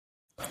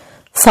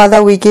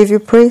Father, we give you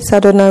praise.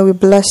 Adonai, we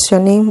bless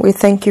your name. We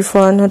thank you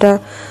for another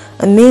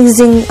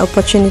amazing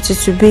opportunity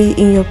to be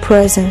in your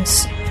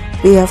presence.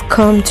 We have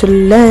come to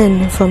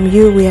learn from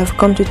you. We have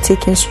come to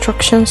take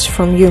instructions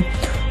from you.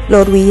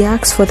 Lord, we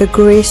ask for the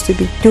grace to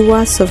be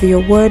doers of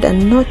your word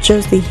and not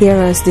just the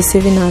hearers,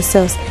 deceiving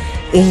ourselves.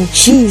 In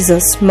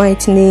Jesus'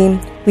 mighty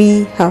name,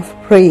 we have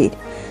prayed.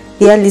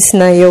 Dear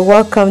listener, you're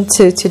welcome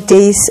to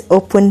today's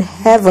Open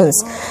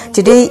Heavens.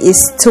 Today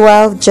is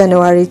 12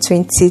 January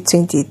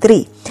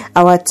 2023.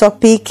 Our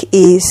topic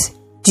is,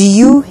 do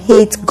you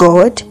hate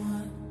God?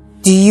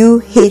 Do you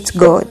hate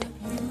God?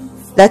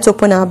 Let's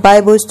open our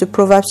Bibles to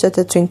Proverbs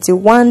chapter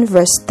 21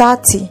 verse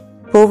 30.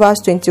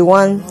 Proverbs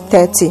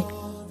 21:30.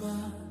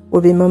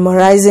 We'll be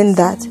memorizing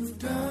that.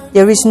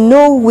 There is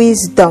no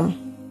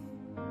wisdom,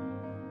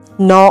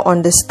 nor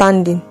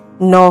understanding,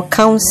 nor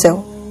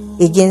counsel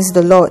against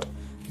the Lord.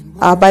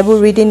 Our Bible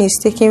reading is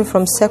taken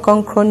from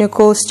 2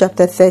 Chronicles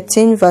chapter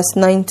 13 verse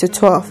 9 to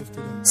 12.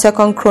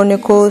 2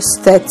 Chronicles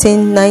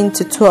 13, 9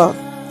 to 12.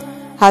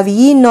 Have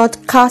ye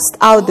not cast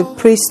out the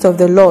priests of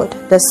the Lord,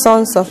 the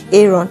sons of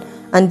Aaron,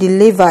 and the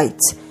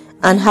Levites,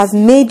 and have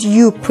made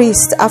you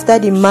priests after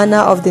the manner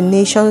of the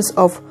nations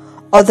of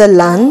other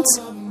lands,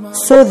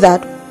 so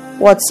that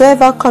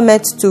whatsoever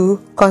cometh to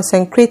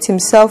consecrate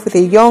himself with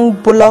a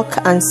young bullock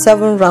and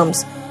 7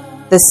 rams,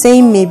 the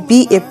same may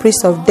be a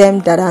priest of them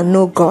that are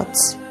no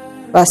gods.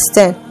 Verse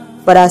 10.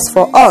 But as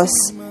for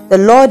us, the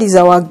Lord is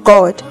our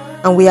God,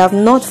 and we have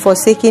not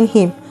forsaken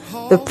him.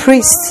 The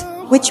priests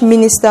which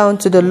minister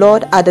unto the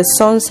Lord are the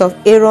sons of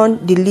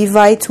Aaron, the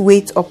Levites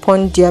wait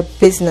upon their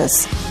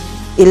business.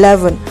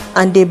 11.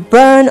 And they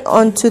burn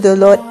unto the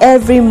Lord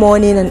every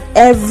morning and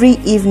every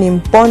evening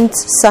burnt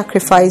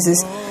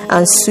sacrifices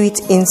and sweet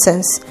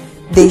incense.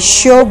 They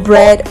shew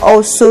bread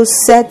also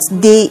set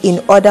they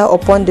in order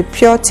upon the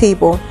pure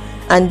table,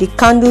 and the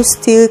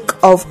candlestick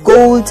of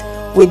gold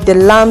with the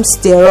lamps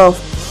thereof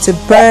to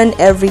burn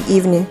every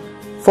evening.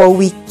 For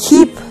we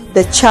keep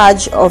the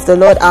charge of the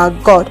Lord our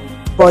God,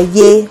 but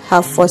ye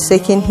have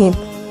forsaken him.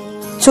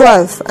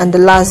 12 and the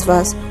last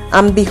verse.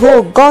 And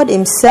behold, God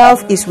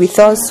himself is with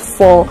us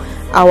for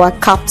our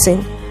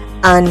captain,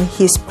 and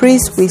his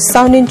priests with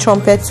sounding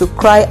trumpet to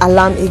cry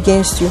alarm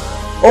against you.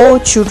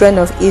 O children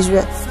of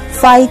Israel,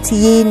 fight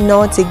ye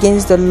not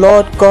against the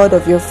Lord God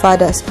of your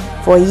fathers,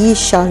 for ye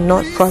shall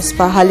not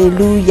prosper.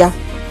 Hallelujah.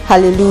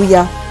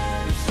 Hallelujah.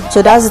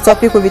 So that's the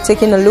topic we'll be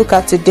taking a look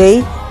at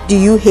today. Do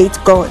you hate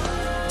God?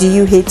 Do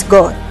you hate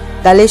God?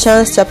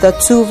 Galatians chapter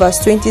 2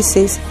 verse 20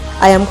 says,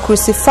 I am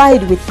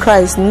crucified with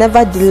Christ,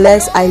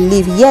 nevertheless I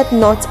live, yet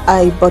not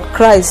I, but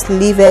Christ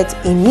liveth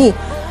in me.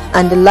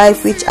 And the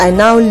life which I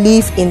now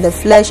live in the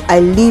flesh,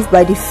 I live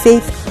by the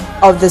faith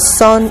of the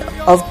Son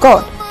of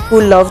God,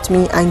 who loved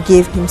me and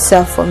gave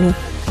himself for me.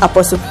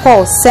 Apostle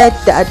Paul said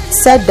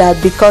that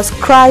because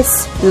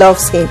Christ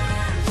loves him,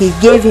 he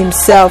gave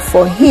himself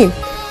for him.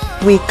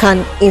 We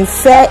can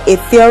infer a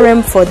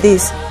theorem for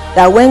this,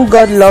 that when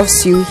God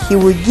loves you, he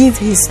will give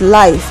his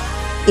life.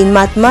 In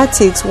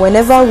mathematics,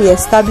 whenever we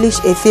establish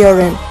a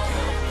theorem,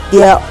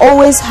 there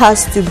always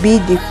has to be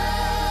the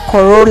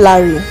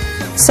corollary,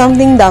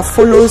 something that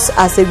follows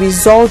as a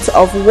result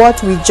of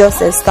what we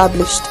just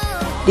established.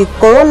 The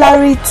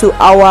corollary to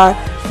our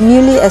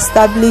newly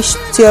established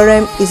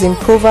theorem is in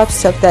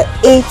Proverbs chapter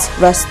 8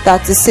 verse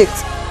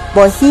 36.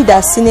 But he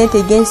that sinneth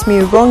against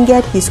me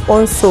wrongeth his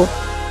own soul.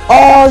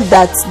 All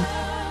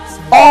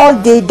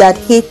they that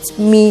hate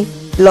me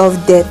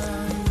love death.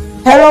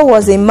 Herod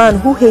was a man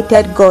who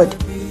hated God.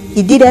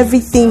 He did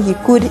everything he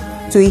could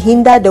to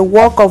hinder the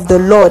work of the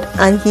Lord,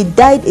 and he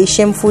died a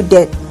shameful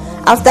death.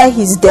 After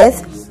his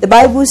death, the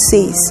Bible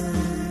says,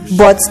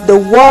 but the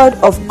word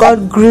of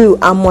God grew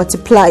and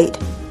multiplied.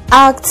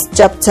 Acts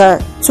chapter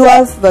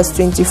 12 verse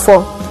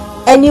 24.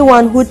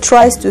 Anyone who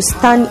tries to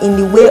stand in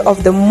the way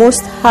of the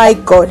Most High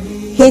God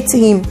hates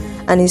him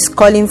and is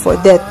calling for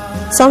death.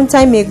 Some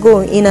time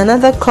ago, in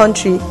another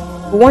country,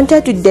 we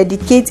wanted to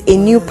dedicate a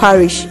new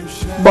parish,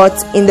 but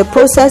in the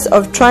process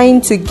of trying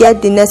to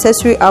get the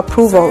necessary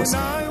approvals,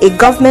 a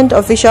government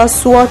official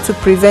swore to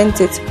prevent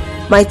it.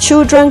 My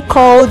children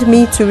called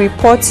me to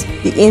report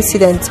the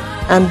incident,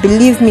 and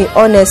believe me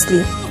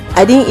honestly,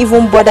 I didn't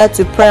even bother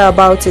to pray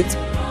about it.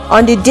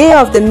 On the day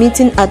of the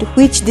meeting at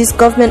which this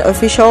government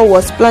official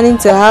was planning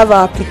to have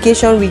our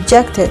application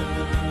rejected,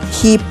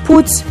 he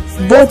put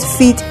both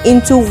feet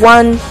into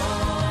one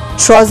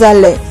trouser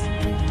leg.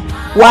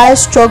 While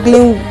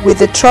struggling with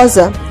the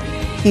trouser,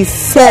 he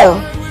fell,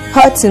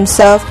 hurt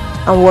himself,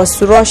 and was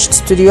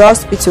rushed to the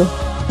hospital.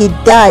 He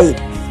died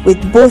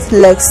with both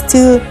legs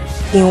still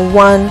in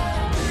one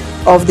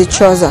of the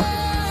trouser.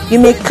 You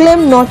may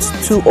claim not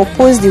to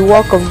oppose the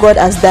work of God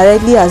as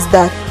directly as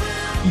that.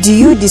 Do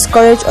you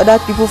discourage other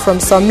people from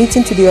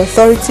submitting to the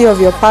authority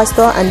of your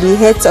pastor and the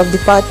heads of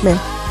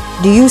department?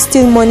 Do you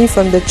steal money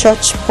from the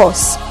church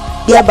purse,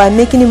 thereby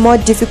making it more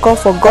difficult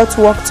for God's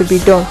work to be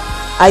done?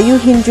 Are you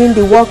hindering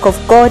the work of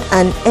God,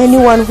 and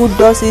anyone who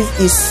does it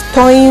is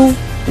toying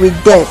with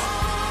death?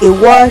 A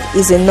word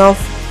is enough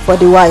for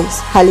the wise.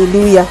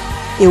 Hallelujah.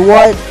 A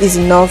word is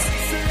enough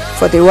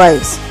for the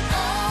wise.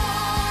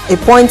 A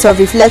point of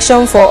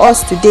reflection for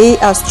us today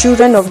as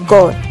children of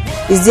God.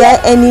 Is there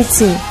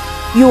anything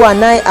you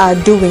and I are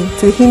doing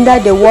to hinder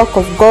the work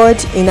of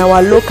God in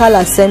our local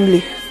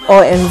assembly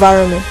or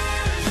environment?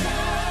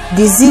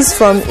 Desist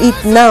from it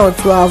now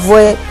to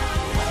avoid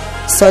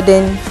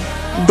sudden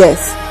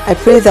death. I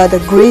pray that the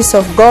grace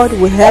of God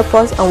will help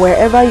us, and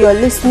wherever you are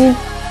listening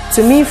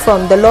to me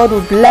from, the Lord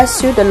will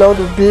bless you, the Lord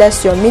will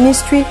bless your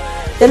ministry,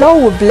 the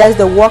Lord will bless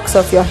the works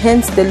of your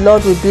hands, the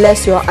Lord will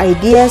bless your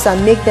ideas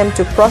and make them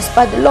to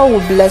prosper, the Lord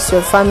will bless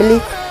your family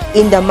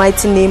in the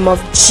mighty name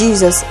of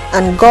Jesus.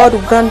 And God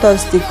will grant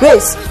us the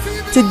grace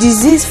to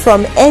desist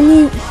from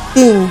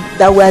anything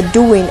that we are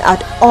doing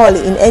at all,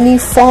 in any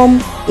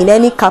form, in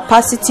any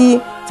capacity,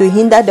 to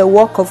hinder the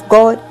work of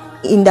God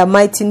in the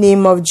mighty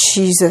name of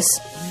Jesus.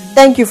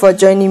 Thank you for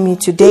joining me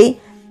today.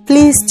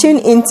 Please tune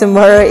in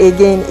tomorrow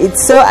again.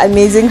 It's so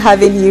amazing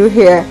having you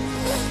here.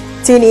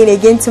 Tune in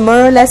again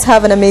tomorrow. Let's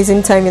have an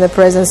amazing time in the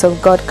presence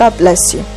of God. God bless you.